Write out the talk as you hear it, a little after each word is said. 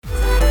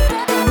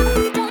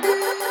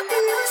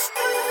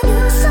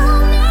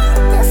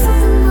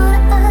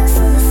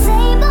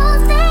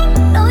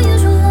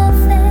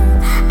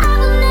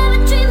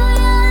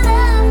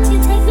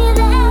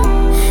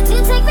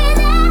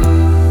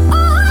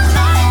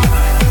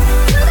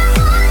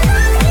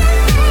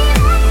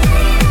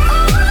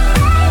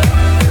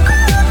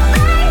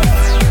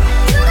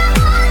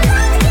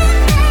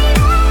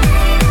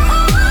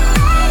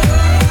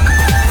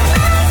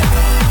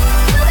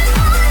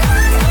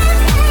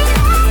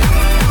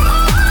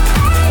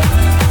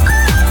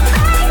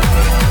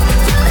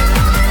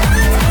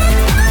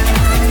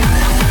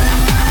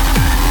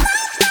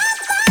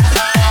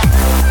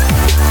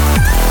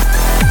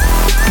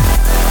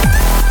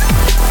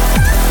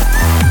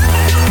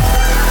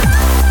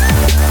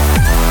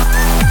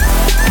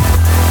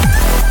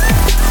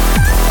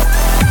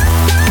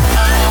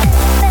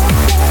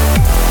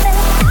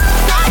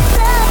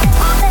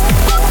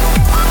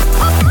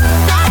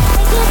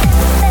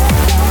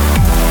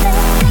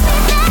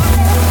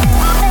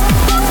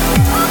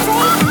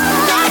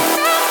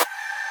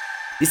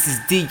This is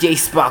DJ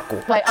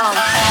Sparko. Play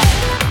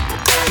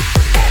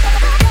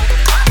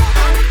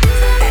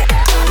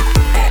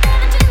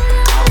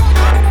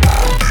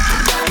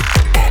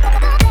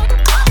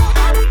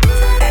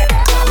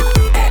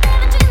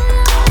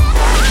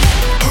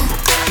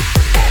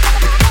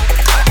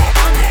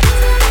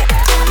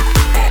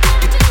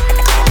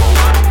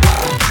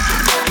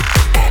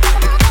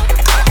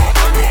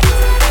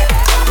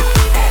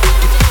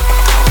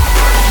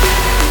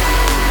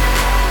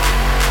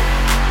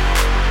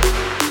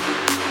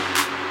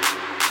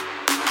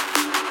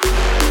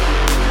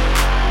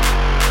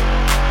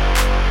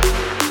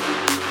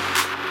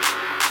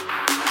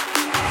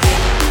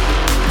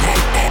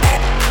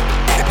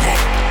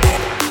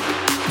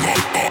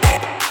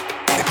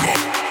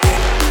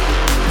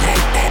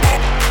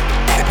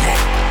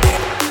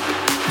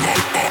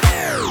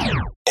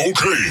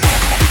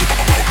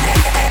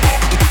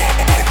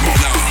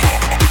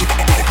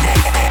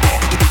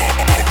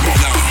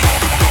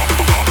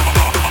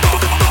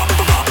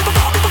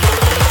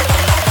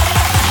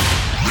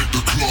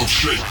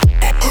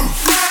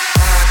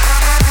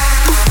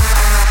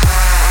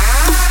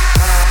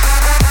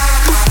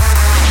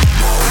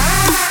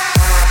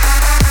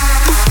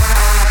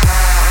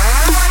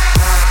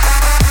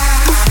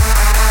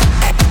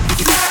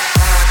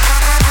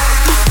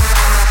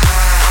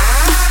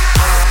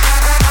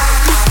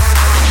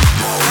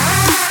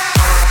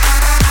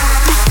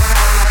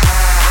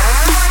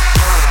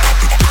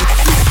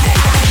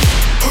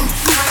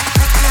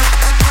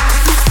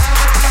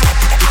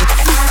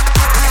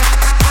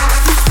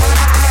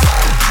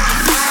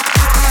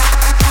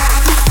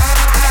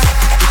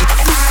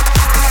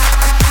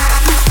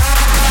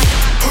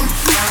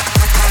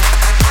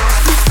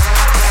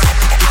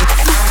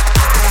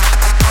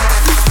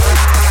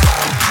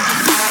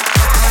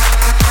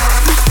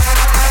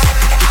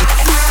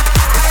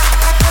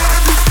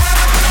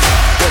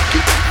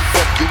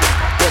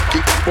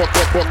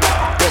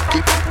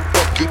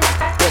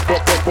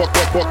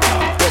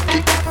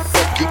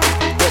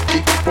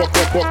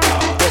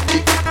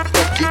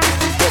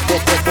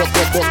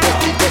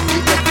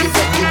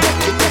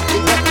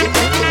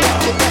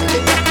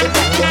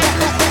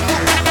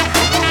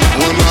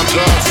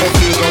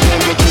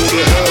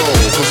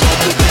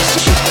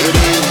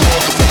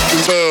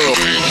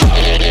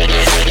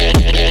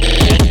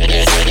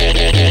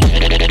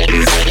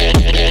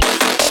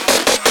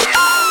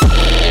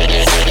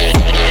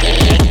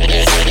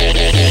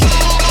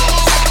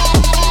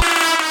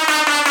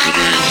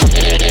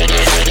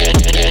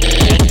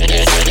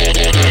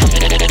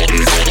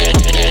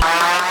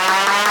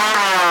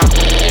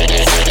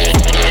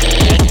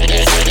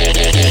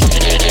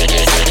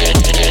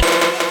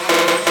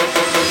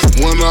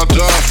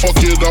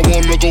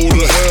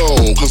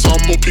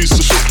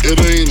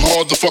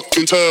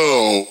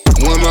tell.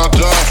 When I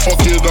die,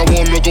 fuck it, I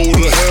wanna go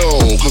to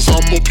hell. Cause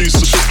I'm a piece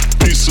of shit,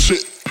 piece of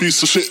shit,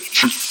 piece of shit.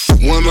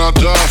 When I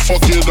die,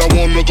 fuck it, I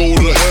wanna go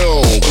to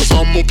hell. Cause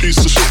I'm a piece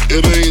of shit,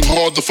 it ain't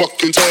hard to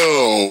fucking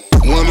tell.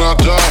 When I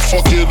die,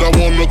 fuck it, I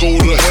wanna go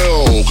to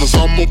hell. Cause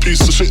I'm a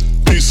piece of shit,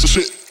 piece of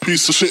shit,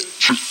 piece of shit.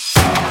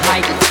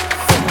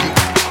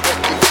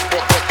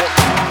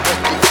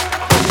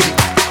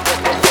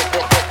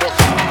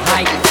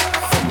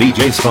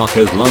 DJ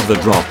Sparko's Love the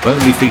Drop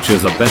only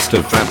features a best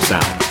of trap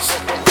sounds.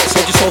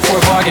 Sold your soul for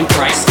a bargain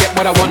price. Get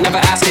what I want, never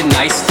asking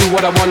nice. Do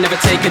what I want, never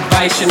take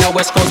advice. You know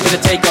West Coast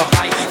gonna take a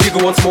hike. You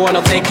go once more and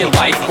I'll take your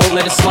life. Won't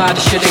let it slide,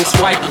 the shit ain't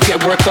swipe.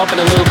 Get worked up and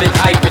a little bit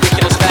hype.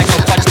 Ridiculous facts,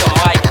 don't touch the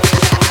mic.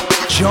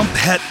 Jump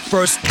head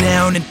first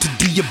down into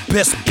do your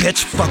best,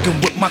 bitch. Fucking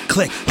with my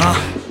clique,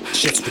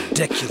 shit's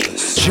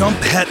ridiculous.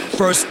 Jump head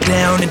first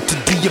down into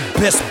do your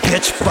best,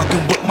 bitch.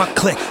 Fucking with my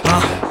clique,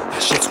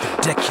 shit's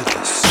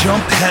ridiculous.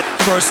 Jump head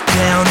first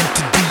down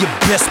into do your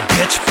best,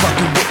 bitch.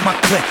 Fucking with my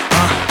clique,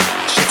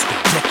 shit's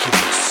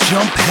ridiculous.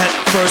 Jump head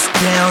first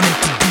down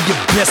into do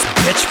your best,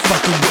 bitch.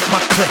 Fucking with my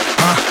clique,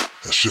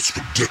 that shit's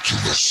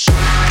ridiculous.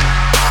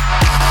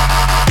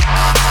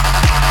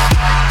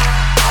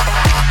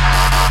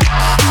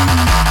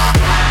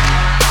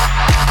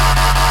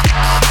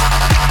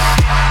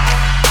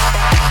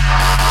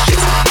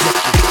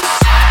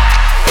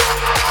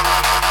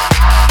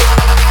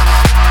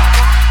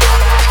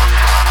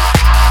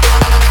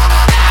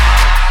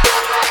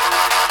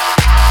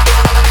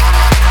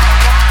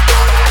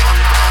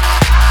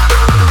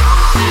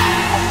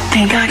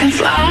 Think I can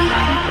fly,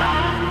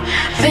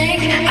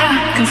 think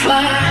I can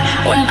fly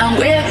when I'm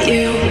with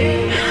you.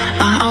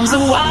 My arms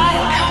are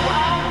wide,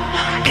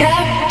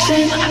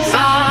 catching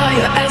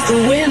fire as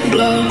the wind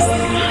blows.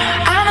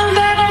 I know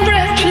that I'm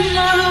rich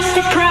enough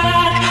for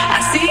pride. I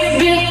see $1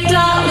 billion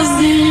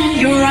in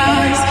your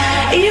eyes.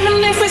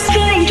 Even if we're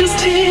strangers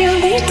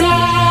till we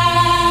die.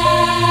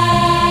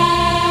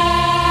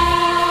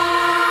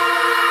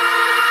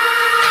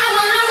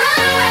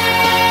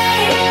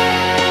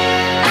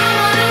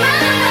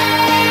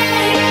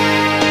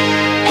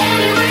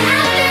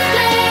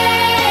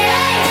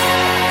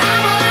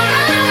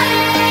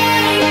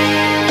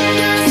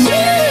 You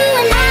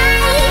and I,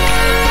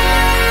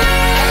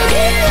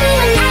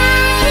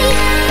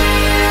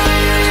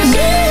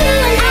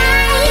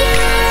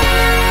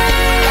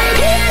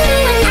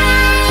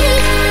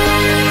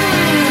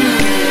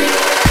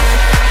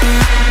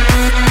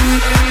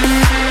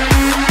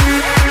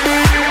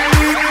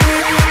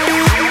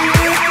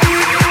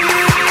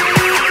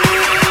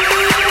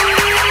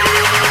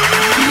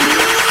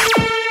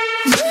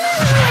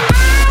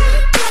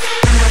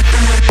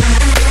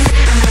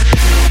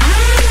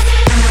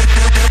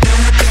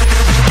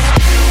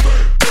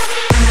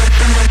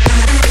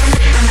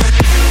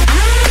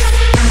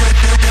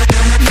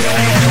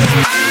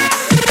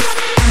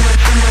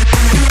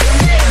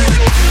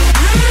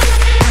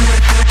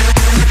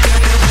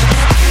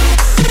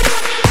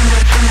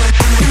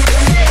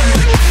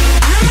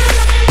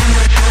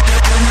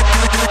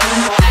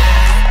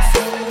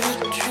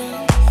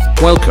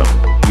 Welcome,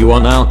 you are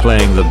now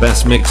playing the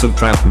best mix of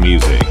trap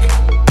music.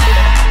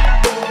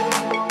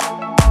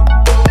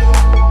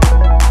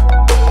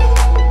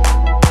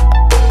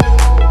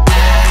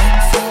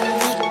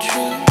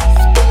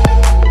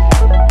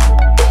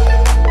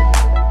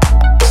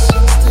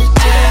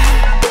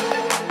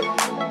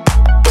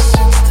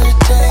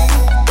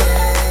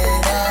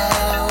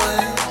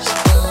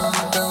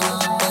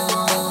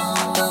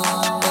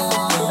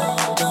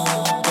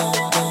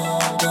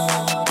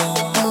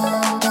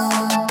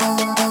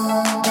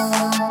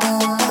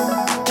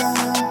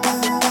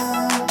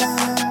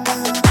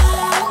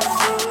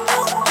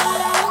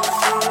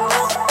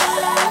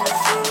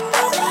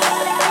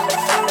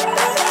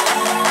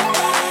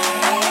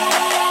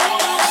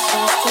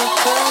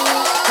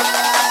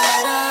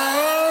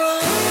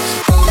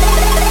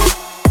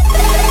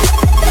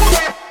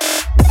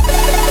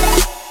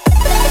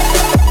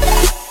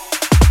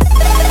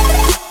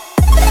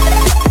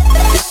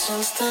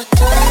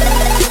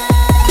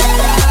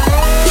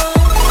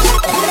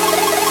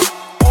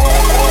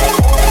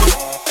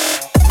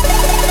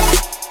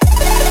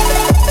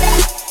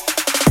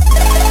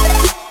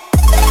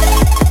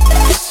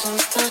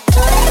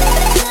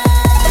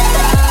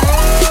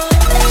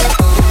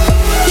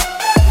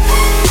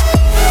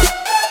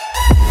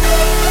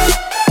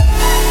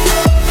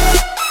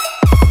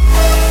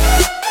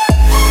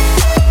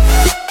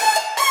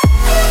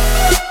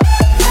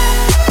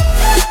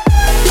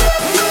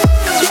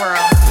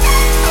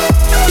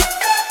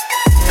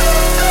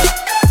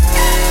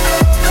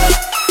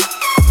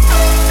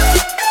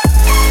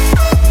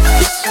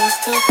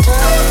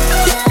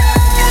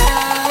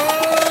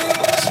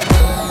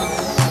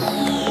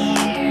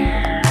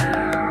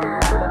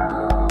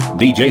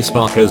 DJ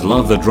Sparker's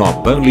Love the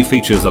Drop only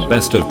features a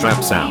best of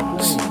trap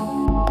sounds.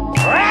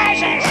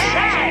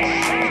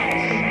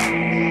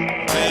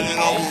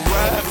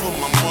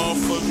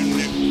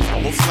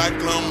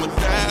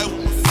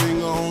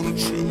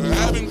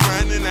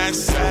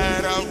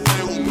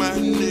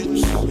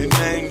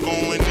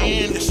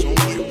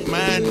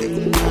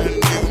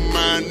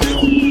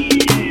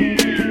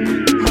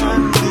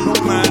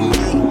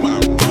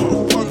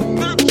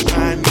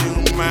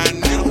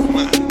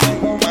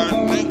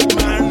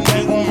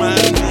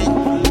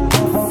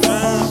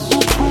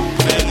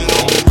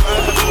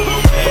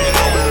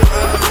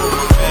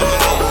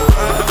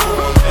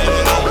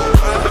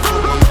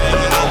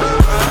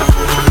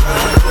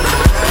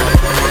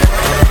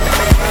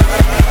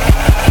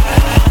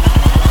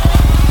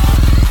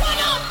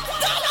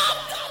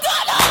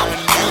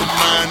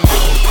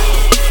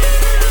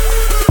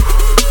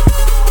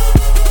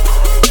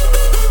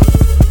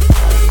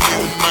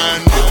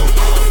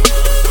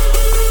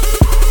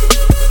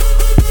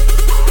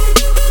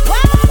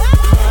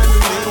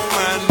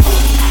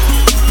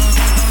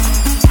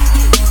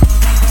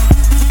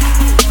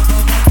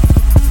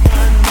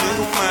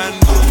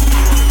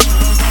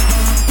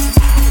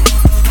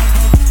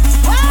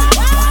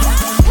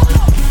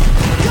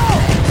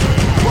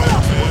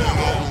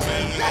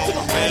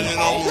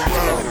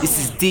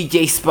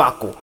 DJ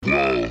Sparkle.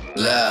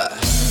 Love,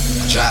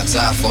 drop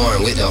top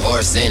foreign with the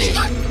horse in it.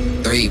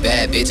 3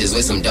 bad bitches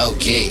with some dope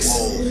kicks.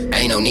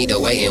 Ain't no need to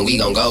wait and we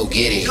gon' go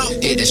get it.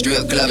 Hit the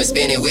strip club and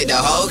spin it with the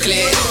whole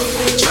clique.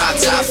 Drop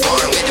top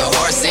foreign with the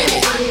horse in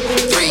it.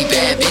 3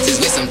 bad bitches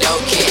with some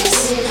dope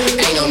kicks.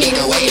 Ain't no need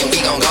to wait and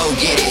we gon' go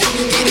get it.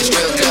 Hit the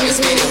strip club and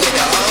spin it with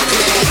the whole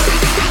clique.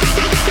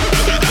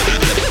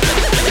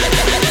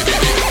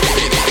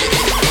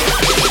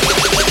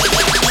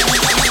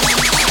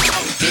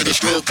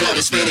 Strip club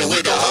and spinning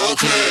with the whole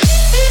clique.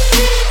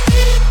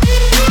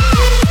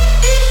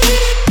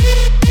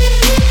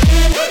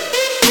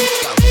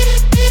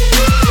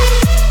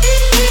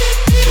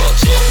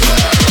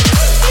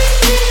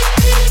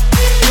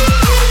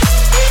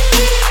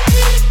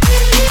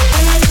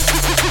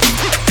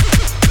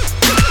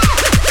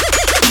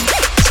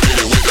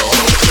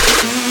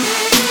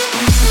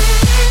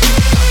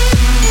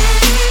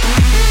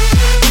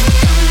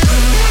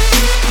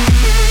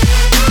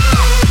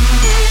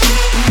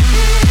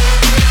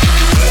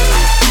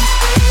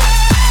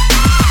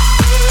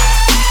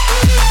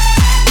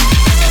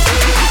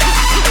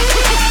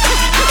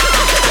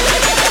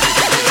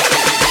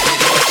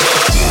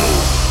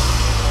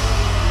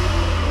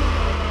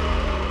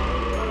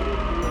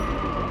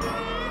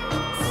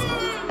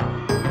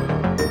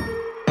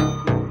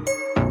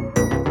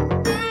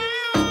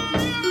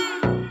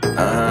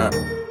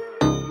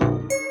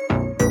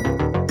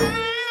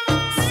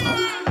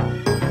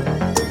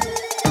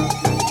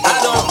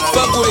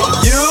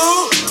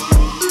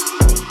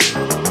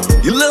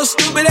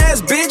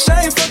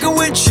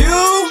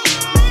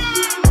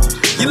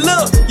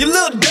 You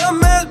little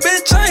dumb ass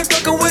bitch, I ain't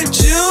fucking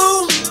with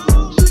you.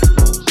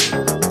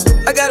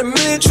 I got a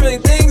million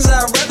trillion things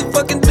I'd rather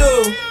fucking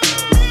do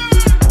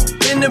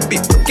than to be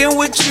fucking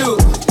with you.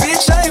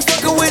 Bitch, I ain't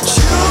fucking with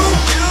you.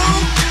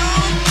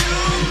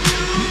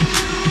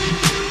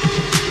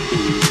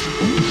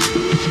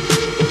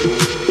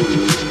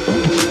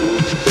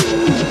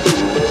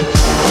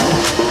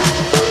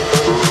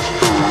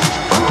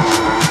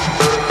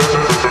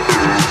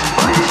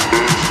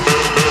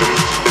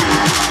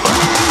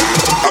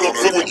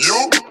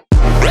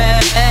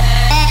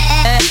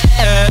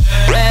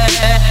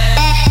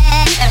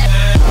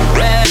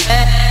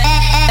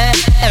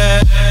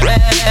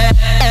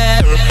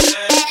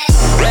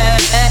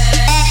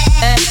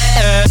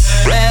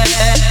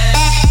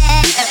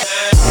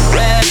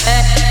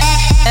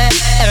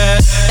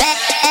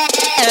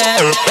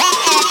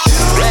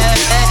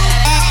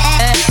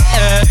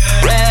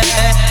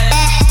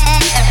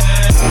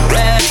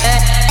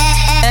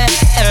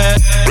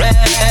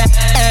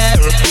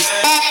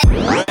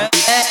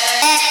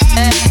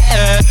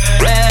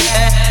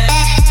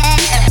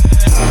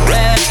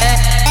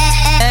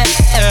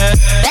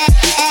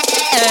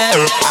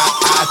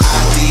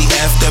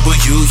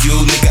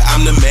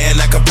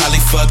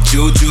 fuck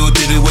Juju.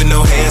 Did it with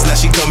no hands, now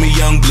she call me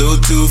Young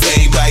Bluetooth.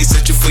 Everybody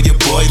searching for your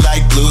boy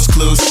like Blue's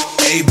Clues.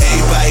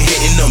 Everybody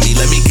hitting on me,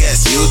 let me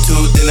guess,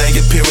 YouTube. Then I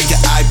appear in your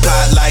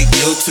iPod like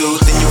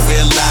YouTube. Then you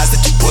realize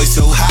that your boy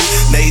so hot.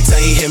 Now you tell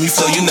you hear me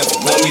flow, you never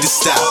want me to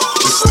stop.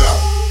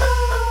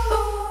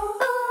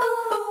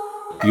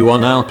 You are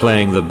now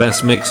playing the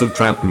best mix of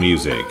trap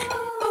music.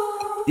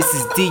 This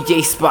is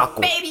DJ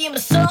Sparkle. Baby, I'm a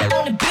song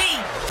on the beat.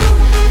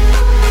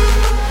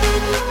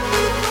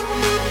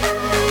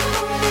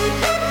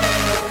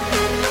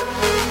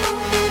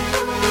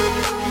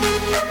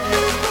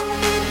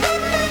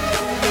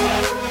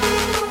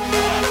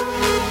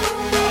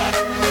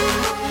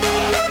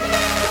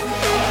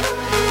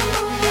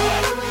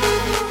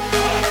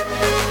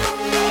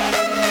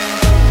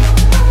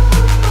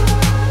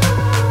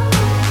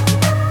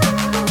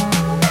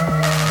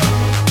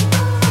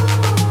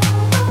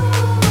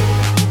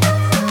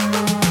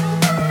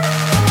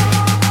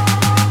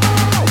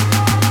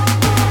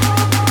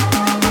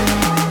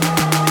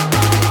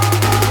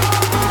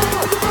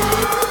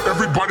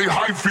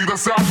 That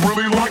sounds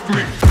really like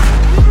me.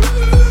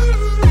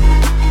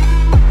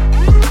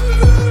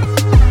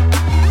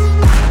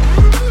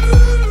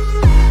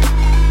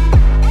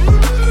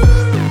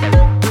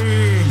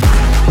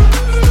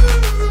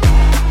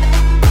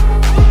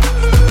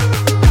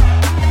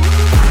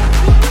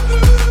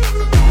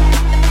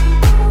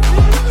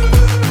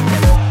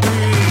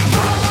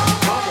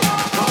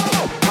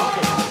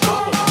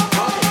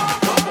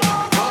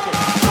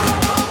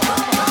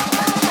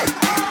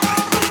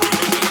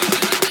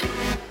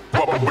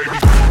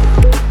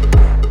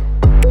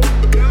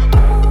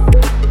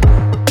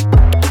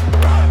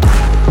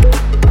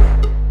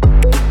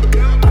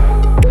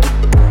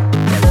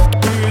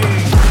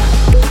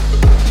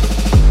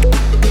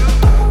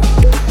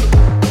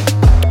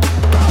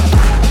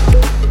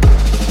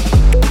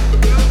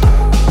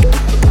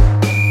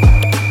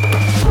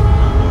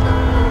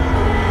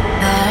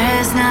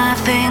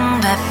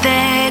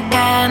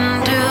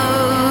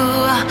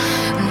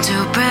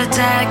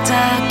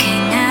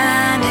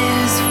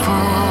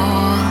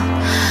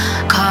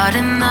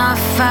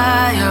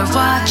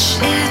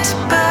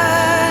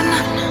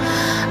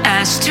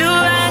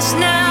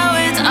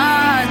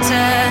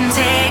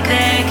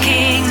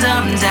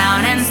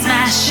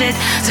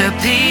 To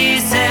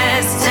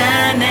pieces,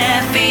 turn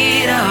their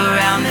feet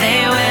around,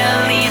 they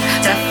will leave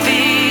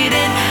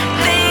defeated.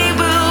 They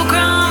will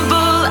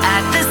crumble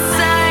at the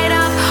sight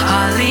of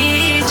our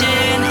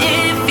legion.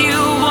 If you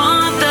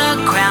want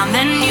the crown,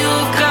 then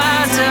you've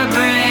got to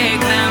break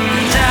them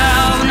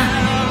down.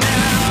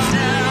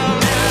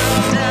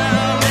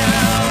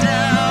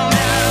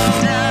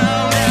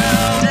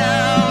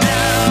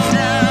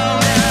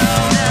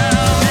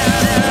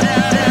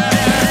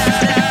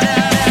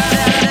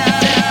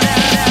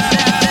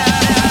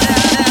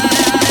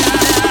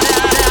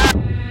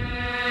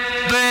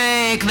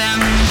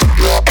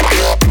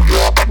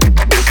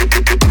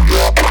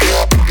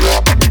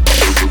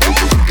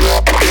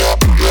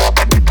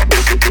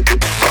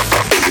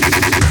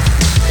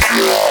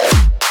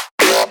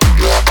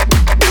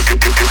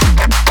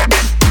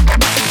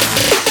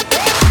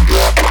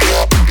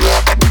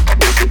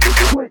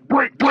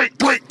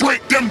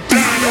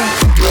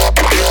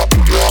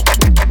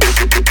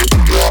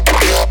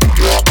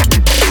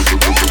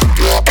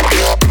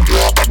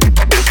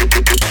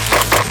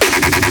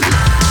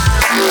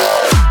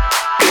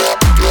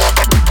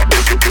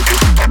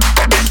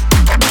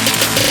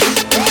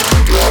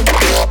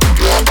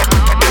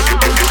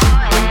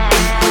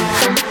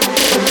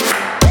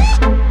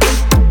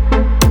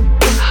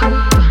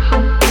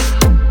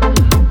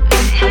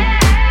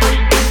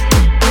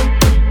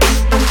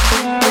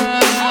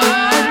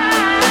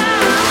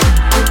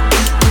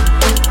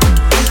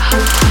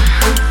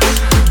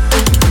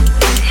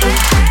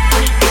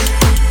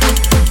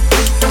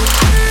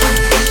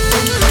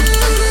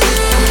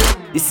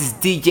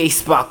 DJ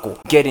Sparkle,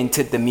 get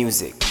into the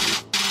music.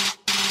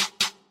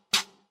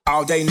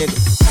 All day nigga,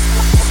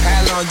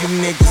 how long you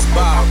niggas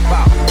ball?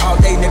 All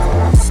day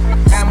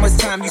nigga, how much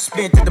time you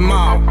spent at the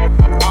mall?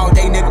 All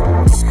day nigga,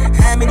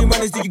 how many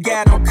runners do you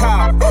got on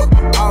call?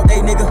 All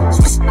day nigga,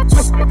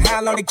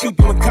 how long they keep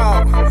you in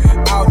call?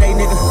 All day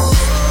nigga,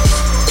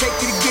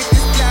 take you to get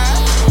this fly.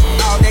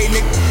 All day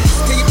nigga,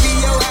 till you be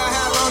your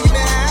how long you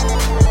been high?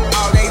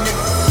 All day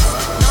nigga,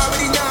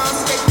 already know I'm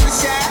straight to the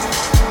shot.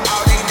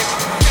 All day nigga,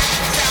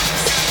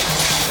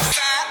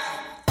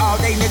 all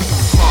day nigga.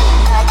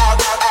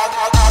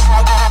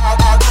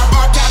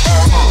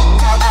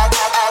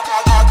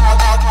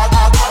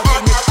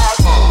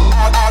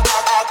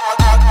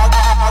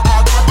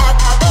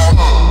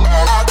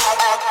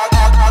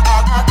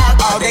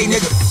 All day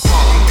nigga.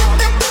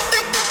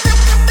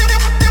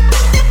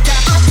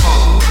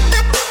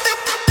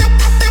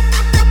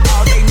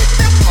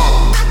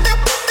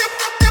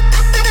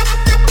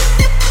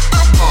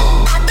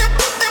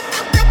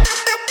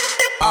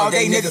 All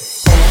day nigga.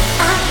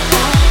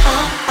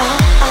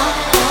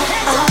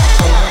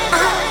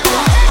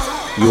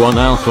 You are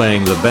now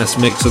playing the best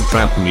mix of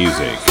trap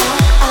music.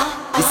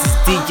 This is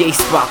DJ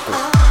Sparkle.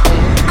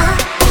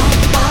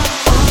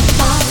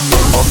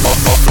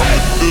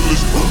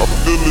 illest, I'm the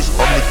illest,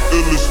 I'm the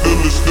illest,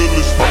 illest,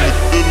 illest, I'm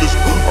the illest,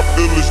 I'm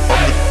illest,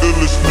 I'm the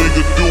illest,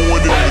 nigga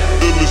doing it, I'm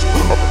the illest,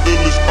 I'm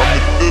illest, I'm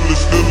the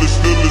illest,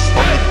 illest, illest,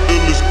 I'm the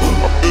illest,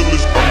 I'm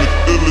illest, I'm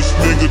the illest,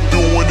 nigga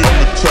doing it. I'm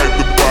the type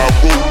to buy a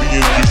rollie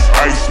and just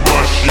ice my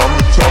shit. I'm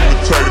the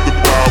type to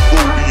buy a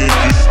rollie and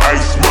just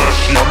ice my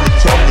shit. I'm the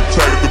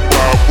type to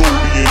buy a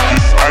rollie and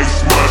just ice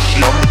my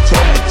shit. I'm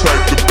the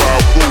type to buy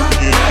a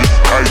rollie and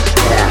just ice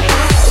my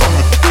shit. I'm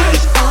the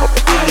illest, I'm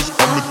illest,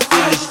 I'm the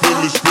illest,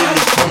 illest,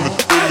 illest, I'm the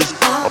illest,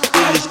 I'm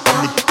illest, I'm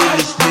the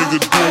illest, nigga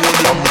doing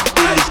it. I'm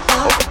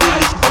the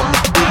illest, I'm illest, I'm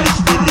the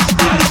illest, illest,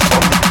 illest,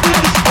 I'm the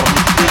illest,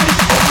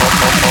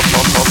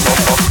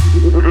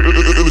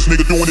 illest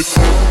nigga doing it.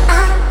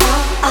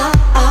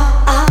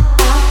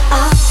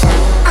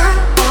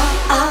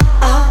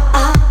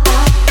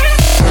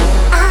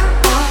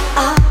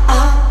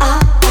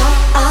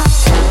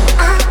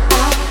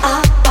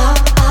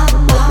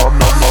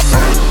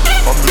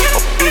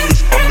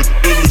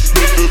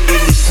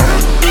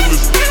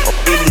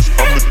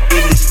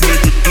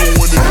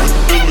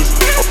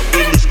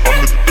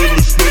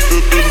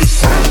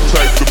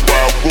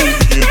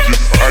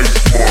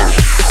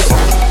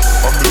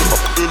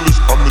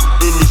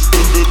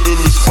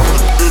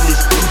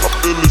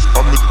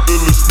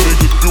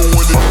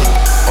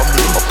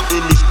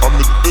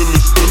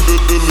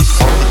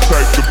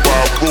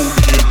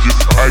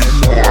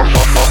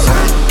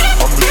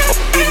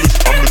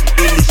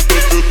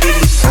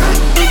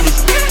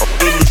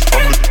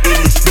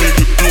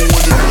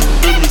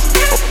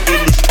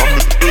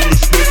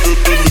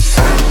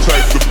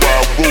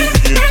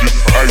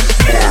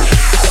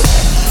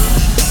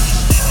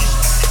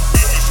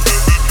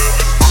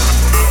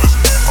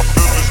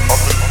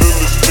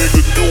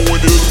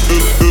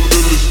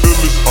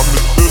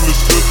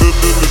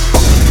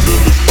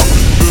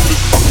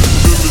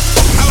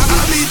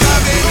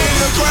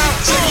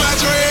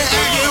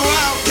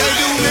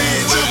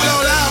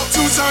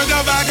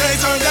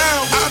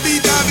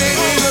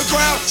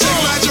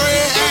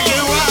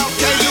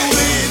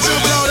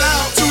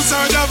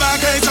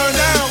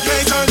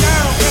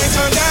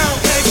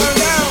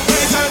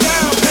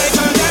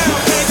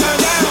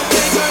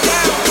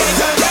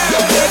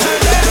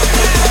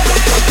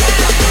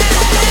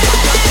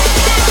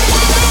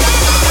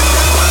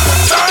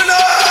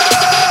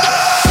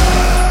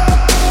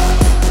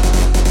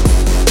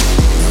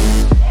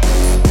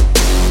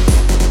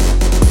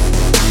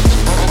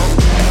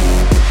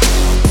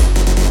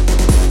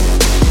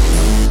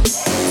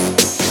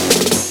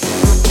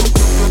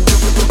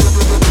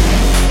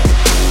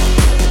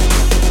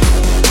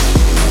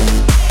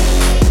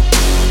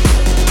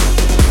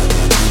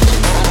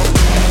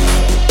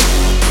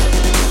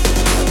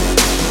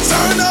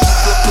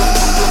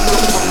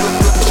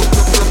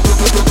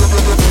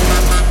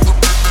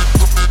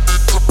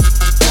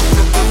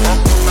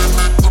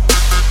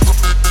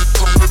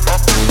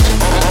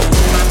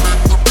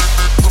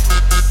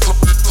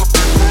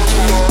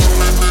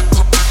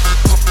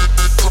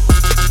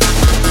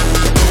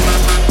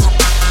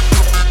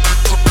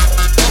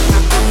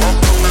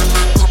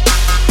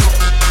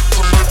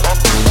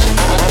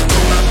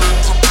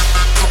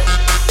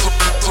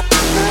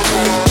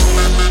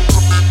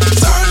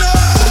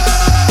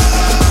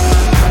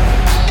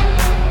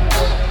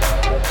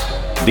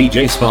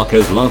 DJ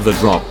Sparko's Love the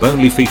Drop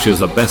only features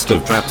the best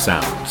of trap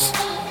sounds.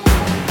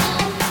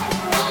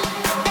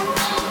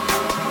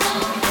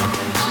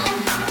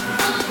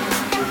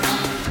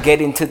 Get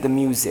into the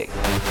music.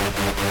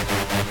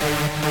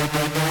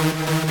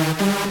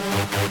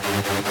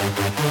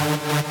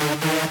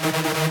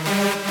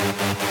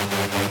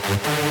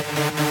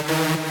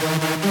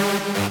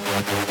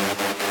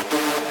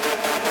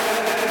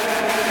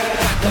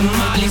 the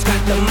mollies,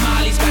 got the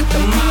mollies, got the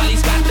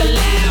mollies, got the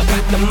loud,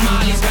 got the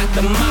mollies, got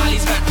the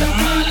mollies, got the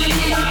mollies,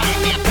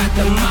 got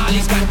the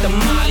mollies, got the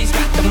mollies,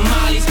 got the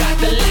mollies, got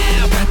the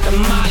loud, got the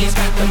mollies,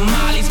 got the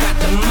mollies, got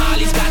the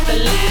mollies, got the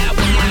loud,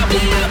 loud,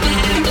 loud, loud,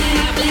 loud,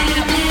 loud.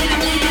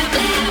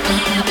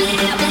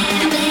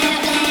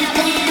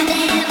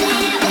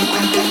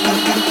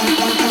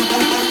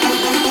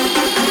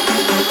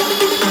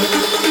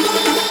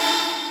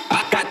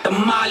 I got the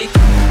molly.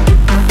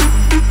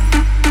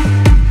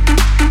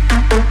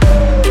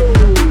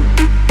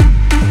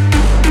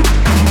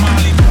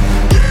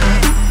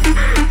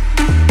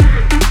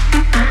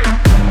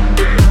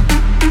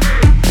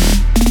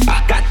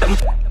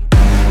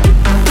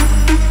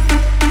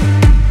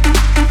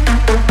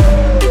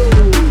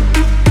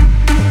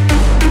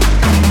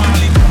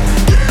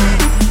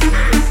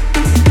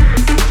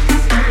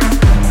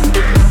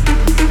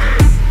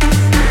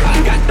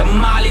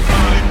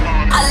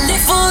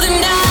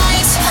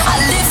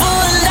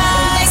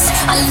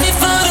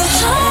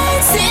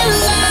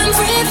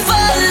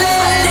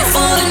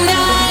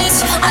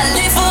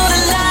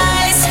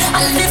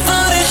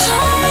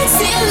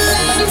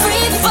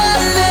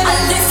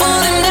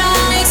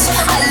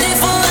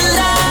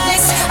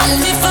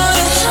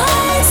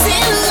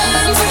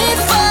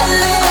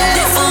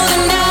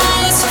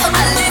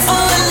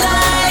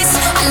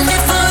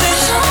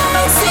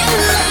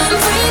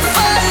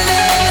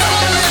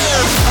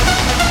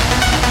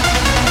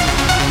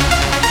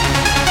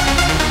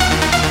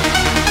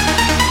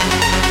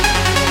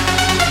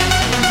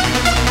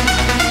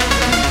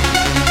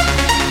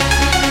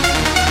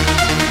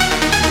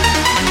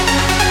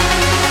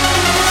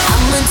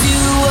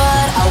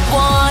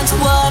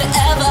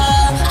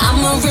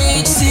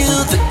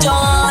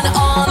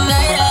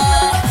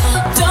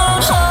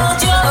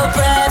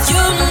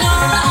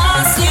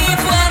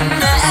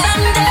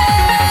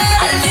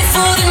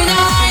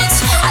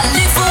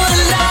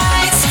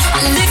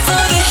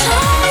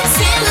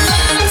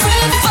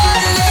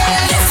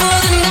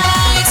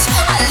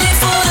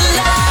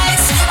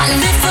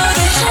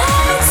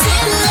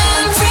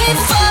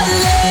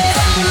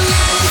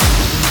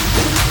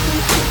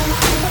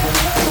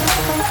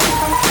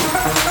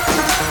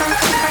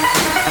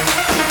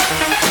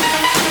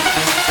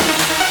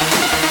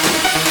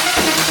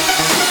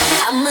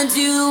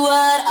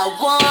 I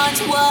want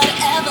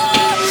whatever.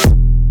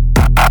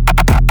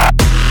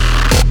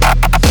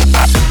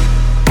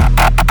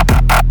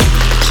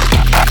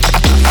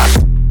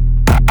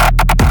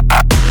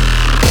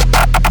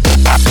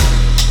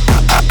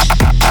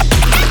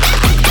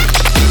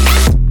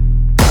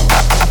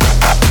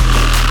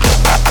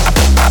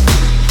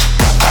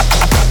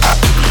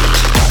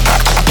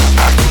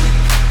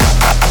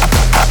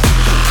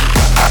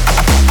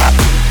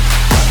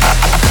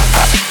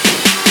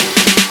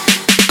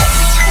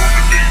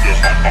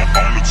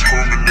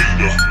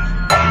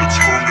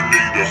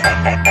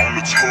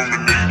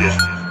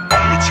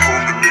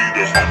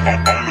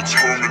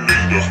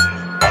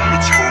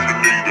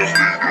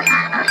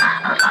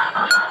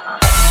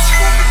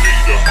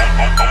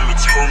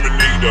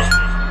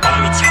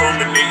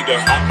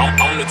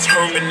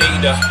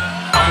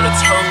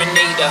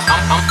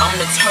 I'm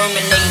the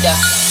Terminator.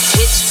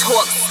 Bitch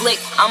talk slick,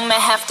 I'ma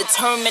have to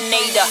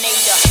Terminator.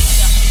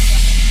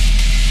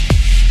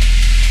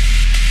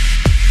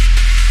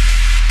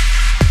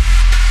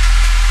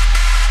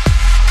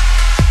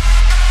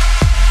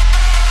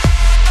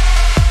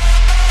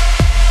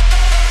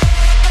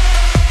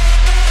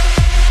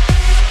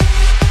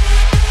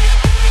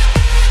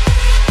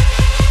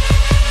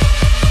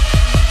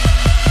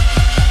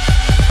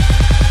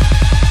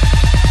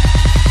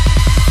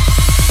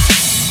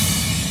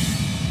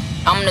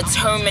 I'm the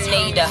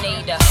Terminator.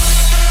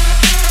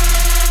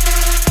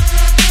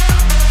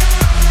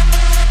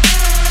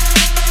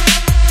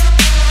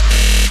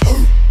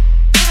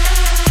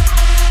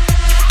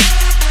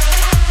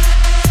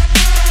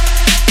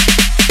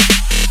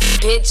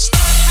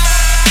 Bitch.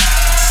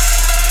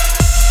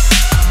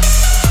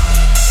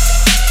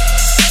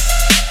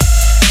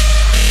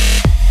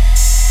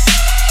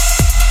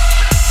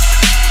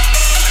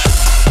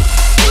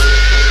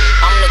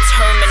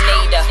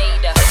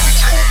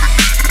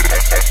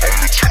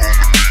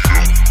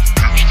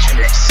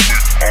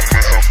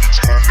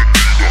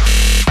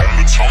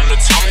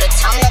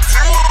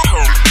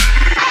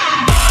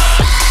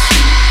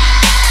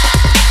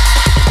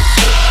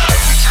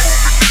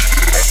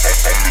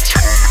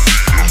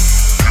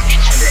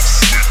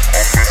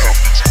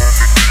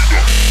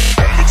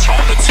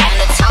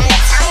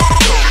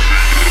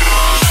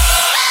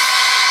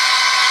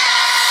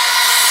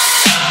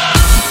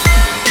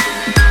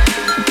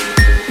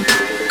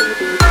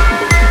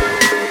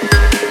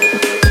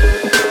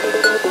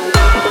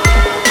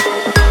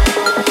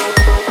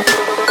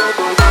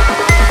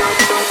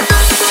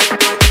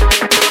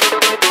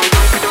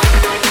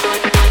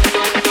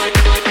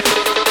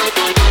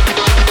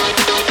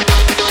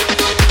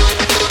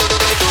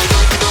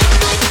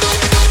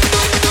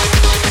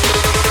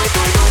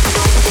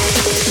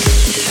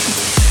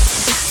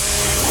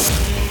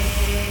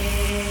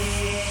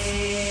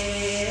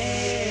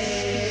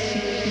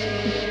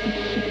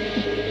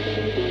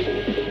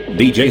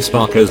 DJ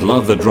Sparker's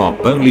Love the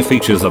Drop only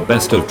features a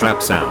best of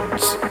trap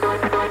sounds.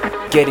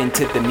 Get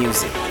into the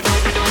music.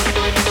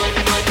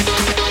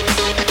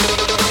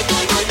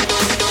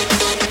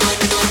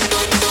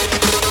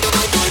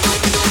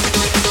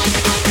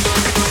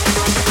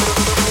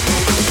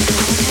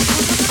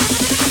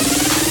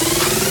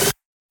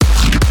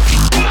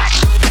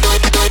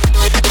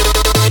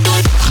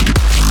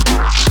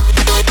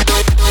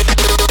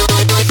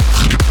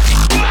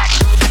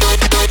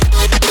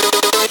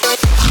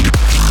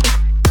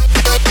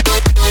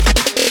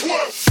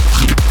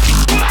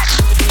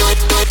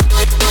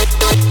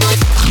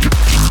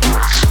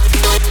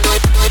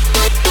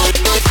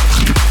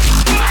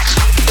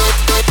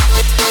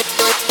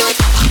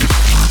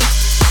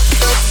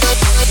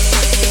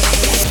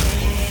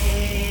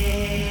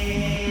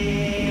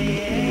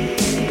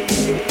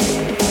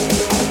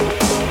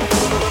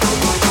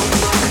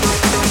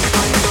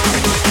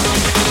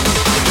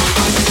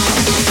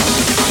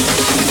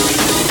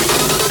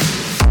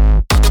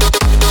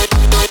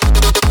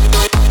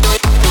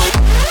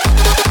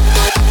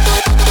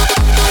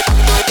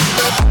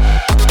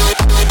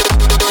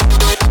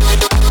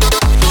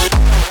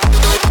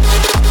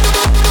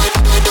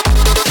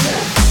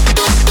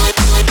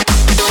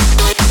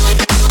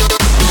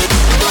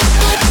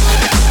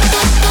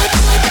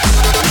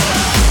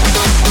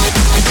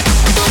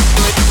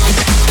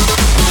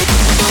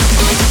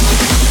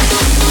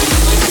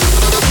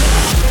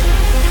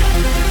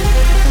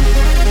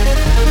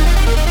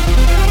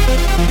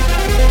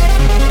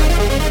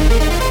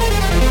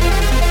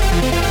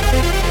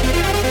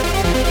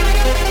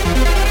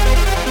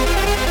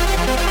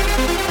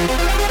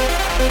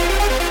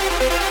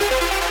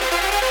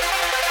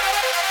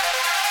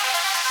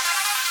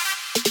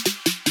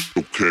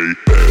 Okay,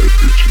 bad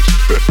bitches,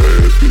 bad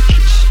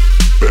bitches,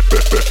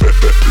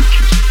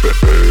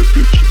 bad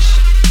bitches.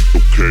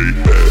 Okay,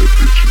 bad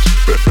bitches,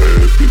 bad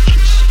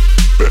bitches,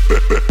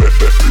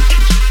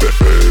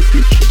 bad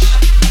bitches.